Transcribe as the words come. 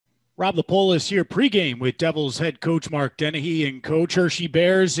Rob the Polis here pregame with Devils head coach Mark Dennehy and Coach Hershey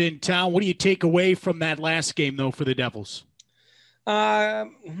Bears in town. What do you take away from that last game, though, for the Devils?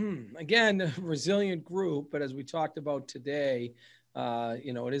 Again, resilient group, but as we talked about today,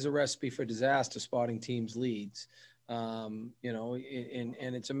 it is a recipe for disaster spotting teams' leads. And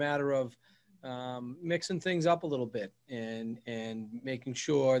it's a matter of mixing things up a little bit and making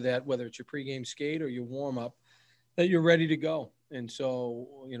sure that whether it's your pregame skate or your warm up, that you're ready to go. And so,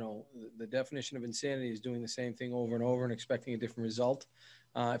 the definition of insanity is doing the same thing over and over and expecting a different result.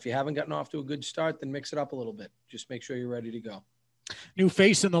 If you haven't gotten off to a good start, then mix it up a little bit. Just make sure you're ready to go. New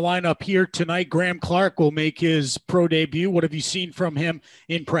face in the lineup here tonight. Graeme Clarke will make his pro debut. What have you seen from him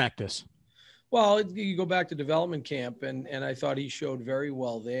in practice? Well, you go back to development camp, and I thought he showed very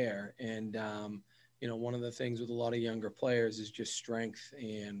well there. And, one of the things with a lot of younger players is just strength.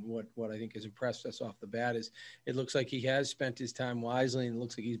 And what I think has impressed us off the bat is it looks like he has spent his time wisely, and it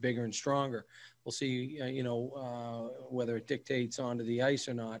looks like he's bigger and stronger. We'll see, whether it dictates onto the ice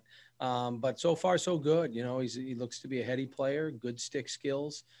or not. But so far, so good. He looks to be a heady player, good stick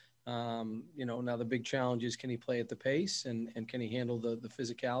skills. Now the big challenge is, can he play at the pace and can he handle the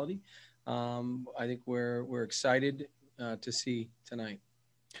physicality? I think we're excited to see tonight.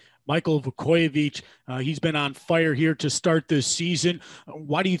 Michael Vukojevic, he's been on fire here to start this season.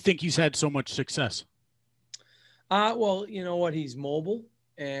 Why do you think he's had so much success? Well, you know what? He's mobile,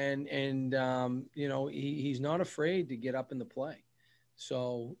 and he's not afraid to get up in the play.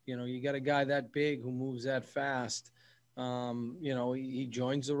 So, you got a guy that big who moves that fast. He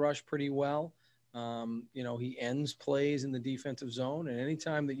joins the rush pretty well. He ends plays in the defensive zone, and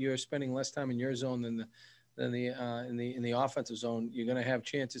anytime that you're spending less time in your zone than in the offensive zone, you're going to have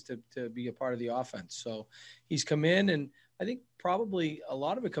chances to be a part of the offense. So he's come in, and I think probably a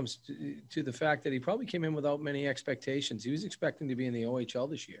lot of it comes to the fact that he probably came in without many expectations. He was expecting to be in the OHL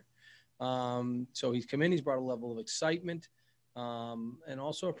this year. So he's come in, he's brought a level of excitement, and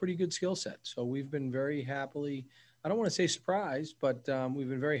also a pretty good skill set. So we've been very happily, I don't want to say surprised, but we've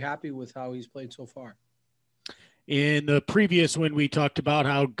been very happy with how he's played so far. In the previous one, we talked about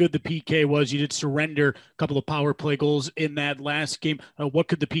how good the PK was. You did surrender a couple of power play goals in that last game. What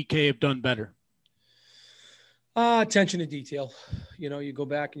could the PK have done better? Attention to detail. You go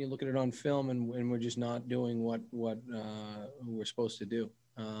back and you look at it on film, and we're just not doing what we're supposed to do.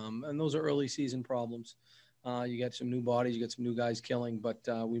 And those are early season problems. You got some new bodies, you got some new guys killing, but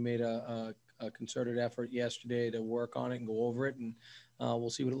we made a concerted effort yesterday to work on it and go over it, and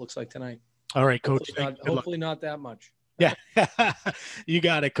we'll see what it looks like tonight. All right, Coach. Hopefully not that much. Yeah, you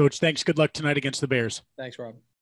got it, Coach. Thanks. Good luck tonight against the Bears. Thanks, Rob.